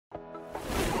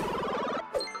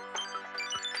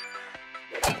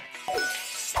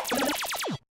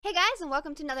Hey guys, and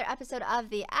welcome to another episode of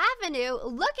The Avenue.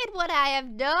 Look at what I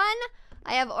have done.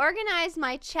 I have organized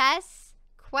my chests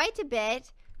quite a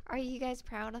bit. Are you guys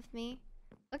proud of me?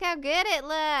 Look how good it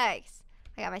looks.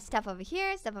 I got my stuff over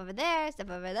here, stuff over there, stuff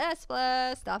over this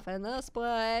place, stuff in this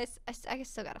place. I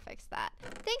still gotta fix that.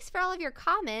 Thanks for all of your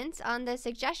comments on the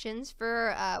suggestions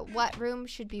for what room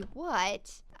should be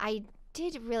what. I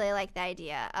did really like the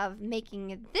idea of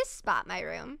making this spot my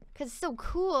room because it's so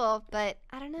cool, but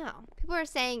I don't know. People are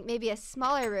saying maybe a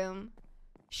smaller room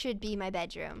should be my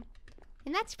bedroom.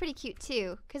 And that's pretty cute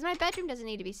too, because my bedroom doesn't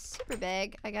need to be super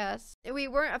big, I guess. We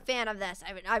weren't a fan of this.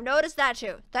 I've noticed that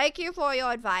too. Thank you for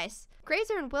your advice.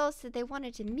 Grazer and Will said they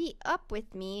wanted to meet up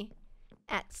with me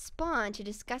at Spawn to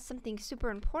discuss something super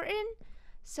important.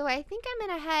 So I think I'm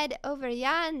gonna head over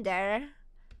yonder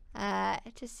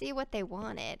to see what they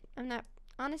wanted.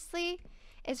 Honestly,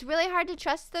 it's really hard to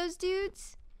trust those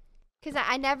dudes because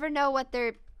I never know what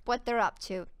they're up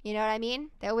to. You know what I mean?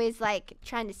 They're always like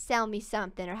trying to sell me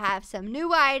something or have some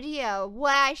new idea of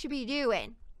what I should be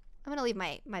doing. I'm gonna leave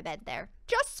my bed there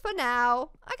just for now.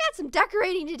 I got some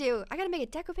decorating to do. I gotta make a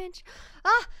deco bench.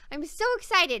 I'm so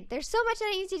excited. There's so much that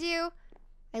I need to do.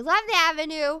 I love the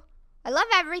Avenue. I love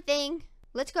everything.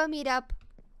 Let's go meet up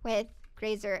with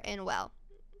Grazer and Will.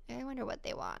 I wonder what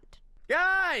they want.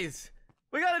 Guys,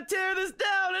 we gotta tear this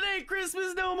down. It ain't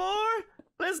Christmas no more.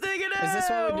 Let's take it out. Is this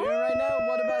what we're doing right now?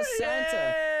 What about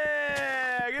Santa?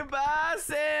 Yeah, goodbye,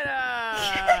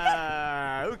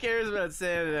 Santa. Who cares about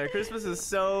Santa? Christmas is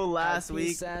so last Happy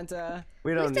week. Santa.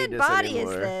 We don't Whose need dead this body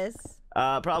anymore. is this?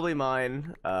 Probably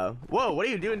mine. Whoa, what are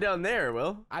you doing down there,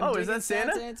 Will? I'm is that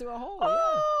Santa? into a hole.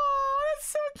 Oh, that's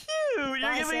so cute. You're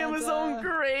Bye, giving him his Santa. own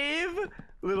grave.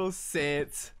 Little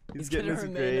Sant. He's getting gonna his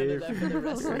remain grave. under that for the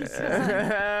rest of the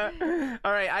season.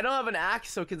 All right, I don't have an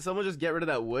axe, so can someone just get rid of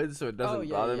that wood so it doesn't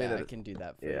bother me? I That can do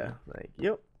that for yeah, you. like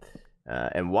yep.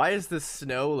 And why is the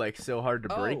snow like so hard to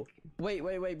break? Oh,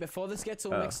 wait. Before this gets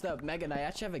all mixed up, Megan, I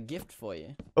actually have a gift for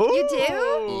you. Oh, You do?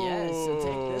 Yes, so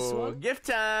take this one. Gift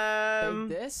Take time.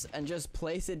 this and just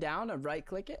place it down and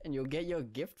right-click it, and you'll get your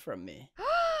gift from me.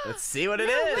 Let's see what it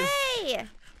No is. way!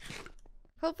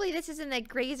 Hopefully this isn't a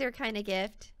Grazer kind of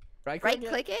gift. Right-click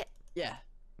Right-click it? Yeah.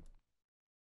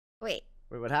 Wait,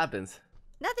 Wait, what happens?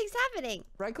 nothing's happening.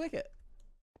 Right-click it.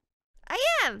 I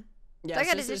am. Yeah, I so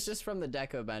gotta this is just- just from the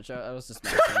deco bench. I was just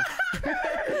messing.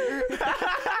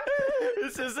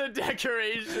 This is a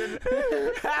decoration.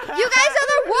 You guys are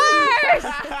the worst!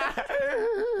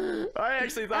 I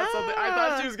actually thought something. I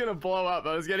thought she was gonna blow up.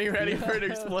 I was getting ready for an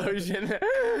explosion.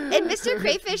 In Mr.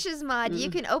 Crayfish's mod, you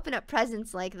can open up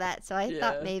presents like that, so I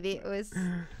thought Yeah. maybe it was...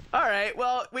 All right,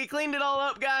 well, we cleaned it all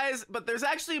up, guys, but there's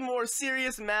actually more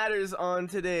serious matters on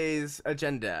today's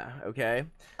agenda, okay?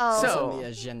 Oh, So- on the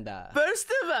agenda. First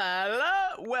of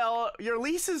all, well, your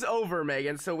lease is over,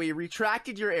 Megan, so we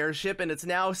retracted your airship, and it's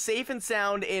now safe and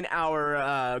sound in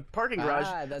our parking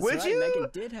garage. That's Would right. you? Megan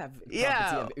did have property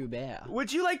Yeah. of Uber.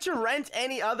 Would you like to rent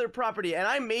any other property? And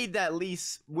I made that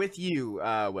lease with you,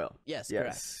 Will. Yes,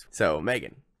 correct. So,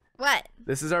 Megan, what?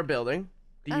 this is our building.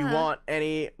 Do you Uh-huh. want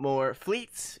any more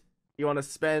fleets? You want to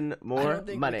spend I more don't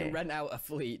think money? we can rent out a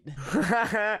fleet.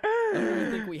 I don't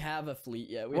even think we have a fleet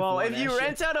yet. We have Well, one if you airship.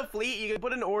 rent out a fleet, you can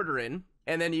put an order in,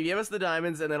 and then you give us the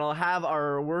diamonds, and then I'll have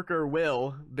our worker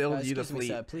Will build you the Excuse me, fleet.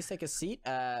 sir. Please take a seat.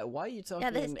 Why are you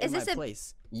talking this- in is my this a-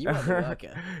 place? You are the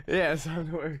worker. Yes, I'm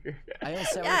the worker. I own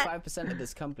 75% of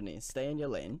this company. Stay in your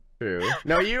lane. True.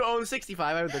 No, you own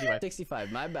 65. I own 35.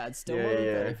 65. My bad. Still Yeah, more than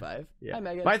yeah. 35. Yeah. Hi,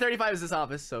 Megan. My 35 is this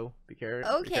office, so be careful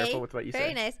Okay, with what you very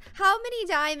say. nice. How many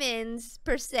diamonds,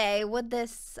 per se, would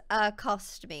this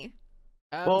cost me?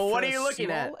 Well, what for are you a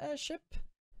looking at? small airship,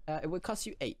 it would cost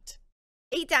you 8.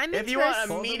 8 diamonds If you for want a a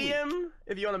For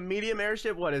the medium,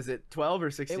 airship, what is it? 12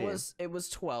 or 16? It was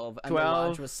 12, and 12. the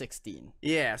large was 16.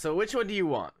 Yeah. So which one do you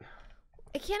want?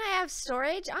 Can I have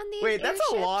storage on these Wait, that's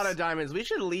a lot airships? of diamonds. We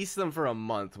should lease them for a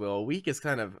month. Will a week is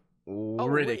kind of Oh,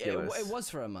 ridiculous. It was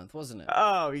for a month, wasn't it?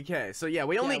 Oh, okay. So yeah,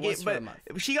 we only it was get, for a but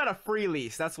month. she got a free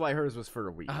lease. That's why hers was for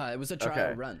a week. It was a trial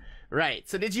Okay. run. Right.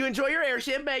 So did you enjoy your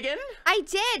airship, Megan? I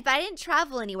did, but I didn't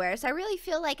travel anywhere, so I really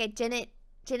feel like I didn't,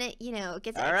 you know,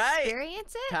 get to All right.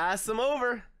 experience it. Pass them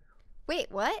over. Wait,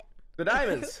 what? The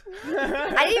diamonds.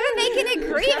 I didn't even make an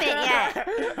agreement yet.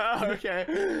 Oh, okay.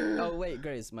 Oh wait,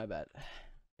 Grace, my bad.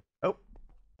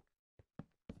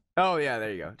 Oh yeah,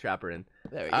 there you go. Trap her in.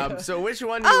 There we go. So which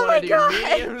one do you Oh want to do? my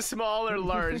God. Medium, small, or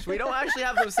large? We don't actually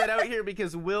have them set out here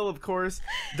because Will, of course,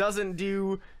 doesn't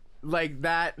do like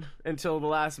that until the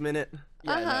last minute.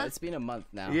 Yeah, Uh-huh. no, it's been a month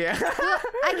now. Yeah. Well,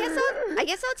 I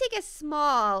guess I'll take a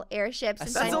small airship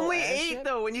since That's I'm. small only airship? 8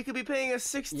 though, when you could be paying us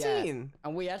 16.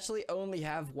 And we actually only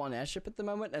have one airship at the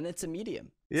moment, and it's a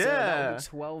medium. So Yeah. that'll be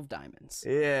 12 diamonds.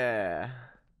 Yeah.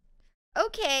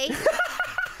 Okay.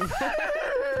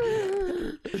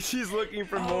 She's looking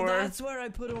for Oh, more. that's where I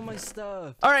put all my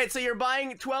stuff. All right, so you're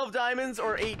buying 12 diamonds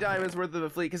or 8 diamonds worth of a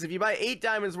fleet. Because if you buy 8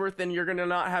 diamonds worth, then you're gonna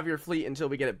not have your fleet until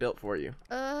we get it built for you.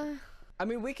 I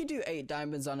mean, we could do 8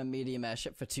 diamonds on a medium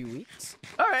airship for 2 weeks.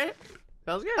 All right,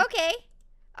 sounds good. Okay.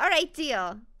 All right,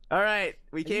 deal. All right,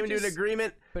 we came you into an just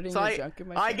agreement. putting So your junk in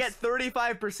my I chest? get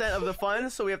 35% of the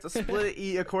funds, so we have to split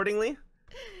it accordingly.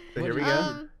 So here we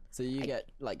go. So you get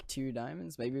like 2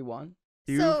 diamonds, maybe 1.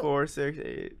 2, so- 4, 6,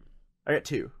 8. I got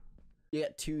 2. You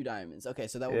get 2 diamonds. Okay,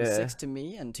 so that would be Yeah. 6 to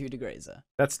me and 2 to Grazer.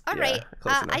 That's All yeah, right.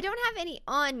 close enough. I don't have any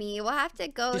on me. We'll have to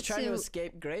go She's trying to to.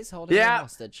 escape Grace, holding her Yeah,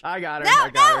 hostage. I got her. No, I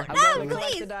got I'm no, going to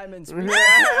collect please. the diamonds. Oh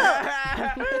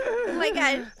my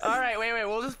god. All right, wait.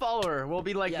 We'll just follow her. We'll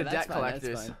be like Yeah, the that's debt fine, that's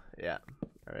collectors. fine. Yeah.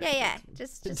 All right. Yeah.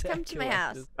 Just Debt come to my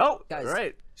house. collectors. Oh, Guys, all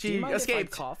right. Do you She mind escaped.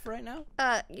 if I cough right now?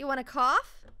 You want to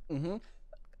cough? Mm-hmm.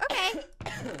 Okay.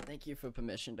 Thank you for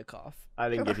permission to cough. I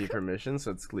didn't give you permission, so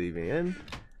it's leaving in.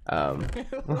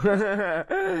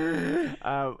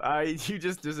 You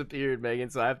just disappeared, Megan,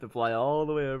 so I have to fly all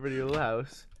the way over to your little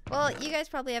house. Well, you guys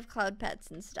probably have cloud pets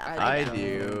and stuff. I I know.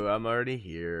 do. I'm already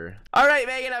here. All right,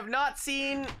 Megan, I've not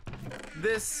seen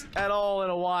this at all in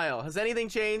a while. Has anything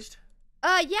changed?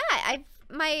 Yeah.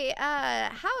 My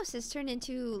house has turned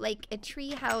into like a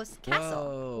tree house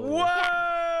castle. Whoa.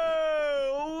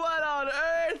 Whoa! What on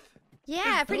earth?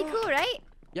 Yeah, pretty cool, right?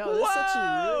 Yo, that's actually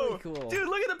really Whoa! cool. Dude,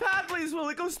 look at the pathways, Will.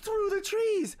 It goes through the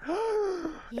trees.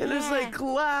 And there's like Yeah.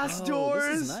 glass Oh, doors.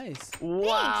 This is nice.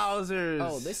 Wowzers.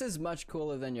 Oh, this is much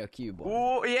cooler than your cube one.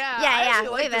 Whoa, yeah, Yeah, I yeah, actually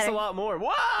way like this a better. lot more.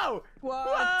 Whoa! What?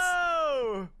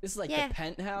 Whoa! This is like Yeah. the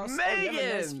penthouse. Oh, you have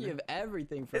a nice Megan! view of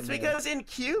everything from It's here. because in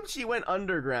Cube she went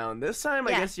underground. This time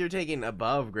I Yeah. guess you're taking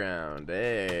above ground.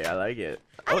 Hey, I like it.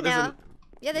 I there's know.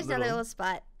 Yeah, there's another little- little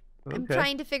spot. I'm Okay.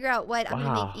 trying to figure out what I'm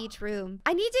gonna Wow. make each room.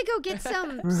 I need to go get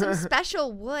some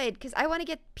special wood because I want to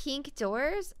get pink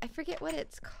doors. I forget what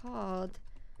it's called.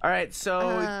 All right,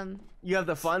 so you have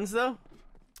the funds though?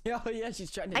 Oh yeah, she's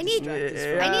trying to I need- distract us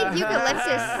I from- need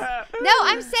eucalyptus. No,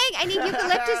 I'm saying I need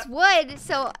eucalyptus wood,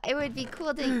 so it would be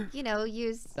cool to,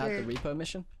 use Is that your the repo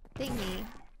mission? thingy.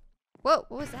 Whoa,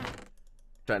 what was that?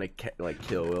 Trying to like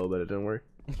kill Will, but it didn't work.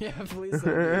 Yeah, please don't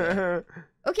do that.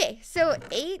 Okay, so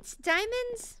 8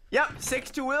 diamonds? Yep, 6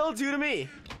 to Will, 2 to me.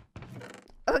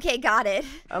 Okay, got it.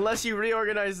 Unless you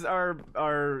reorganize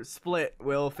our split,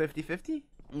 Will, 50-50?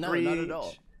 No, Three not at each.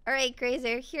 all. All right,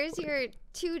 Grazer, here's your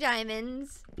 2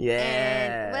 diamonds. Yeah.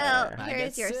 And, well, I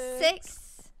here's get your 6. 6.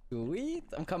 Sweet.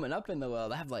 I'm coming up in the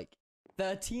world. I have like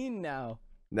 13 now.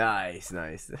 Nice.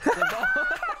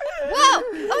 Whoa!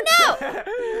 Oh no!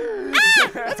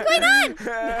 What's going on?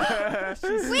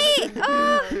 Wait!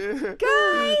 Oh,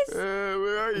 guys!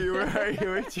 Where are you?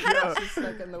 Where'd you How do- go? She's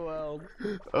stuck in the world.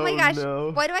 Oh my gosh!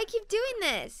 No. Why do I keep doing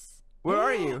this? Where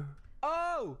are you?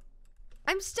 Oh!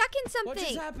 I'm stuck in What just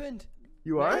something. happened?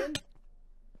 You are? Man?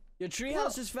 Your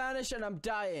treehouse just vanished and I'm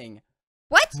dying.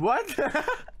 What? What?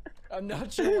 I'm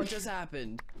not sure what just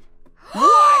happened.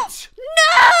 What?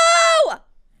 No!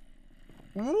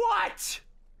 What?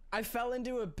 I fell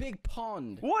into a big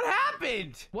pond. What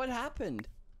happened? What happened?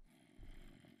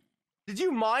 Did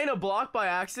you mine a block by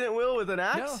accident, Will, with an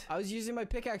axe? No, I was using my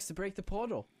pickaxe to break the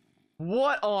portal.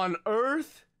 What on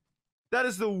earth? That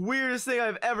is the weirdest thing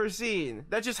I've ever seen.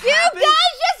 That just You happened?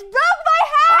 guys just broke my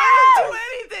I house! didn't do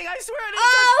anything! I swear I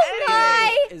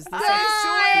Oh didn't Is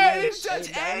touch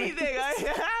this anything! I gosh!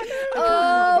 didn't touch anything!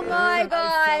 Oh my I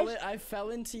gosh! I fell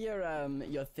into your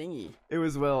thingy. It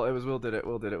was Will. It was Will did it.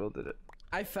 Will did it.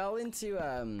 I fell into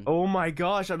Oh my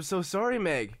gosh, I'm so sorry,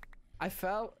 Meg. I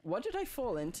fell. What did I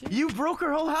fall into? You broke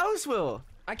her whole house, Will.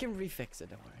 I can refix it.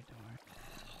 Don't worry.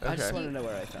 I just Okay. want to know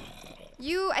where I fell.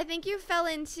 I think you fell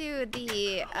into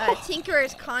the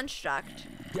Tinkerer's Construct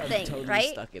Yeah, I'm thing, totally right?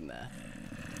 stuck in there.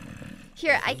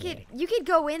 Here, you could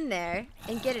go in there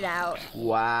and get it out.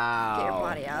 Wow. Get your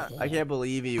body out. I can't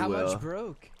believe you, How Will. much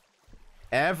broke?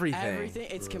 Everything. Everything.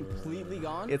 It's completely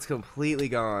gone. It's completely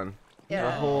gone. The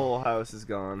Yeah. whole house is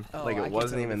gone. Oh, like I it can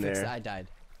wasn't totally even fix there. it. I died.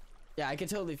 Yeah, I can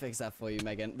totally fix that for you,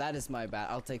 Megan. That is my bad.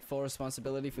 I'll take full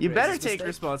responsibility for You better Grace's take mistake.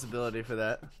 responsibility for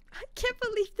that. I can't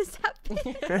believe this happened.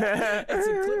 It's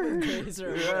a clip with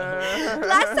Grazer.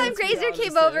 Last time Let's be Grazer honest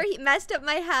came here. over, he messed up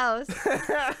my house.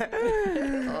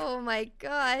 Oh my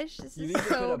gosh, this You is need to put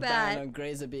so a ban bad. on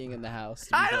Grazer being in the house.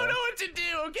 I don't know what to do,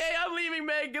 okay? I'm leaving,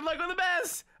 Meg. Good luck with the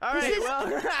best. All right, is- well.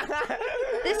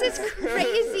 This is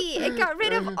crazy. It got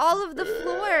rid of all of the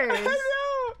floors. I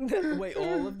know. Wait,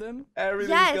 all of them? Everything's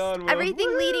Yes, gone, Will.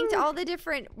 everything leading to all the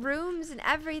different rooms and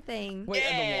everything. Wait,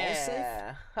 are the walls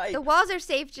safe? Hi. The walls are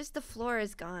safe, just the floor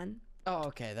is gone. Oh,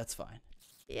 okay, that's fine.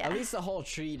 Yeah. At least the whole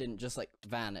tree didn't just like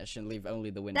vanish and leave only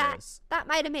the that windows. that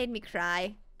might have made me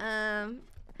cry.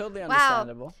 Totally wow.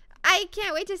 understandable. I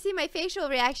can't wait to see my facial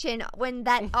reaction when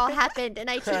that all happened and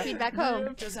I TP'd back home.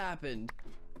 What just happened?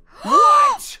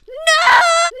 What?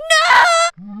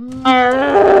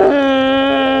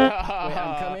 Wait,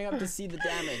 I'm coming up to see the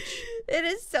damage. It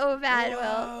is so bad, Will.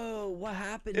 Whoa, what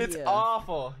happened It's here?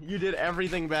 awful. You did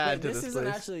everything bad Wait, to this this isn't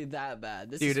place. actually that bad.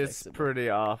 This Dude, is it's fixable. pretty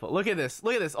awful. Look at this.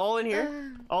 Look at this. All in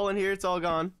here. All in here. It's all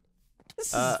gone.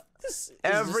 This uh, this is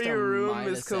Every just a room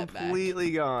minor is setback.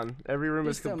 completely gone. Every room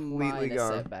Just is a completely minor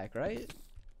gone. setback, right?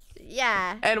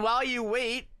 Yeah. And while you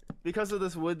wait, because of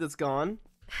this wood that's gone,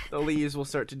 the leaves will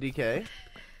start to decay.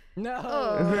 No.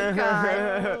 Oh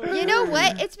god. You know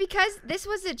what? It's because this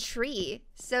was a tree.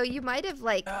 So you might have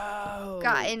like Oh,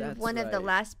 gotten that's one of the right.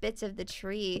 last bits of the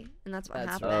tree and that's what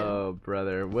That's happened. right. Oh,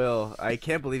 brother. Will, I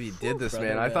can't believe you did this, Brother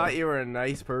man. I Will. thought you were a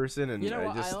nice person, and You know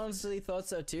what? I just... I honestly thought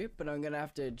so too, but I'm gonna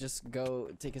have to just go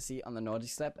take a seat on the naughty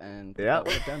step and Yep.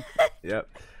 get it done. Yep.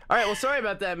 All right, well, sorry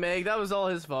about that, Meg. That was all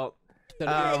his fault. Should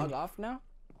I log off now?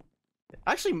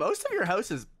 Actually, most of your house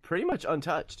is pretty much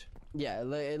untouched. Yeah,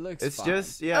 it looks It's fine.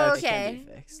 just, yeah, Okay. It can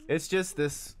be fixed. it's just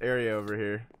this area over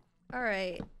here. All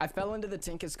right. I fell into the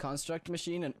Tinker's Construct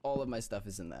machine and all of my stuff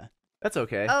is in there. That's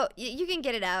okay. Oh, you can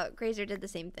get it out. Grazer did the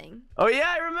same thing. Oh, yeah,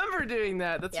 I remember doing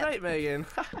that. That's Yep. right, Megan.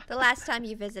 The last time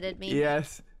you visited me.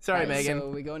 Yes. Sorry, Alright, Megan. So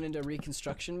we going into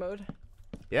reconstruction mode?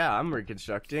 Yeah, I'm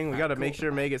reconstructing. We gotta make cool.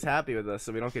 sure Meg is happy with us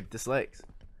so we don't get dislikes.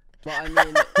 Well, I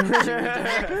mean, should we do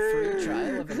like a free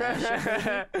trial of an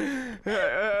airship?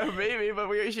 Maybe, but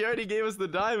she already gave us the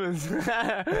diamonds. Oh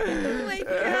my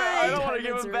I don't god. want to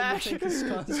give Diamonds them are in back. the Tinker's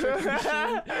Construct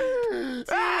machine.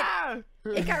 Ah!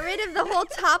 It got rid of the whole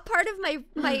top part of my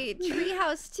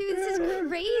treehouse too. This is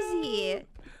crazy.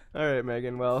 All right,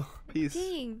 Megan. Well, peace.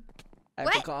 Dang.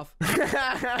 Epic What? cough.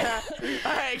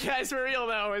 All right, guys, for real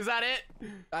though, is that it?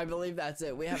 I believe that's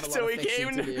it. We have a lot So of we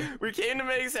fixing to do. came to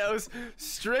Meg's house,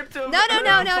 stripped of No.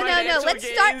 financial Let's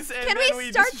start- gains, can and we then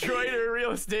we start- destroyed her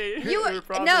real estate. You her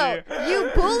property. no, you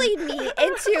bullied me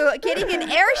into getting an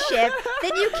airship.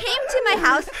 Then you came to my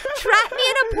house, trapped me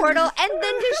in a portal, and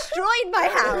then destroyed my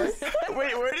house.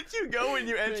 Wait, where did you go when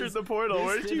you entered the portal?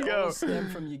 Where This did you all go?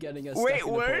 stem from you getting us Wait, stuck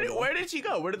in the portal. where did you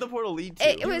go? Where did the portal lead to?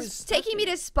 It was was taking me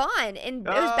to spawn, and it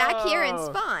was back here in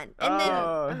Oh. spawn, and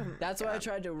then. That's why I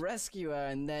tried to rescue her,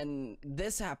 and then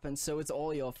this happened, so it's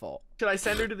all your fault. Should I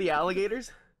send her to the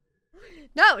alligators?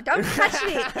 No, don't touch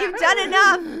me. You've done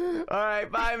enough. All right,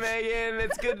 bye, Megan.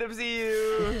 It's good to see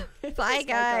you. Bye, I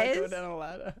can't go guys. down a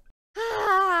ladder.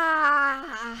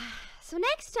 So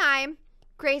next time,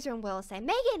 Grazer and Will will say,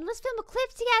 Megan, let's film a clip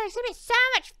together. It's gonna be so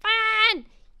much fun.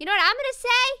 You know what I'm gonna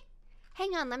say?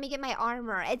 Hang on, let me get my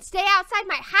armor and stay outside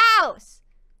my house.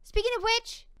 Speaking of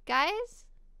which, guys,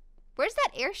 where's that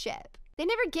airship? They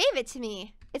never gave it to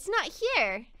me. It's not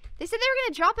here. They said they were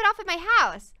gonna drop it off at my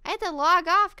house. I had to log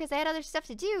off because I had other stuff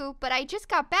to do, but I just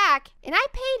got back and I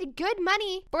paid good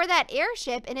money for that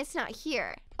airship and it's not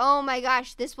here. Oh my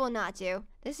gosh, this will not do.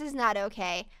 This is not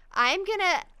okay. I'm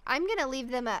gonna leave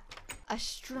them a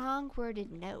strong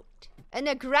worded note. An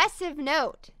aggressive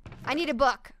note. I need a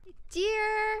book.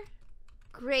 Dear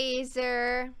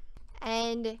Grazer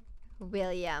and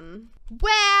William,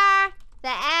 where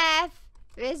the F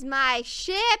is my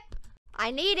ship? I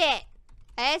need it.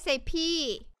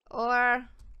 ASAP. Or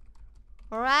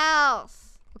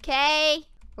else. Okay?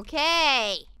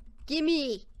 Okay.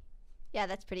 Gimme. Yeah,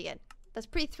 that's pretty good. That's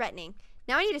pretty threatening.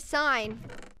 Now I need a sign.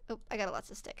 Oh, I got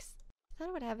lots of sticks. I thought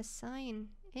I would have a sign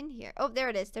in here. Oh, there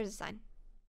it is. There's a sign.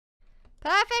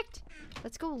 Perfect.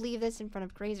 Let's go leave this in front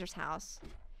of Grazer's house.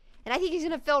 And I think he's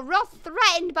going to feel real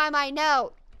threatened by my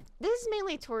note. This is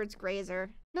mainly towards Grazer.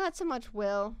 Not so much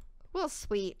Will. Will's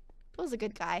sweet. Will's a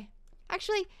good guy.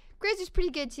 Actually, Grazer's pretty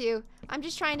good too. I'm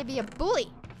just trying to be a bully.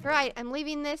 All right, I'm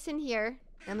leaving this in here.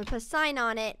 I'm going to put a sign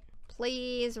on it.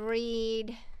 Please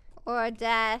read or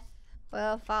death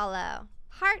will follow.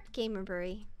 Heart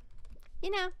Gamerbury.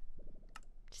 You know,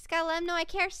 just gotta let them know I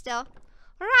care still.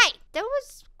 All right,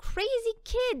 those crazy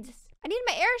kids I need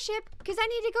my airship because I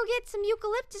need to go get some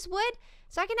eucalyptus wood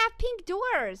so I can have pink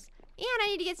doors. And I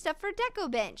need to get stuff for Deco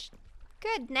Bench.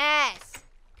 Goodness.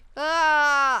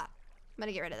 I'm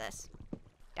gonna get rid of this.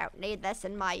 Don't need this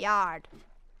in my yard.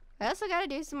 I also gotta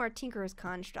do some more Tinker's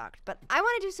Construct, but I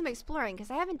want to do some exploring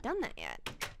because I haven't done that yet.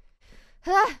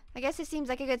 I guess it seems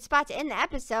like a good spot to end the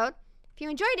episode. If you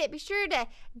enjoyed it, be sure to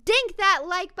dink that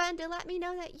like button to let me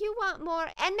know that you want more.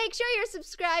 And make sure you're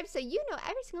subscribed so you know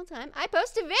every single time I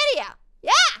post a video.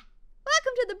 Yeah!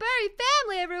 Welcome to the Burry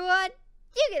family, everyone.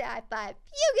 You get a high five,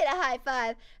 you get a high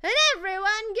five, and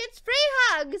everyone gets free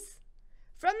hugs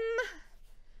from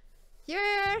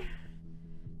your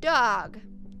dog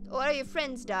or your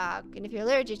friend's dog. And if you're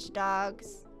allergic to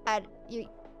dogs, you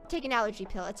take an allergy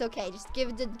pill. It's okay. Just give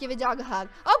a dog a hug.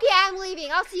 Okay, I'm leaving.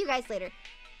 I'll see you guys later.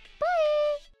 Bye.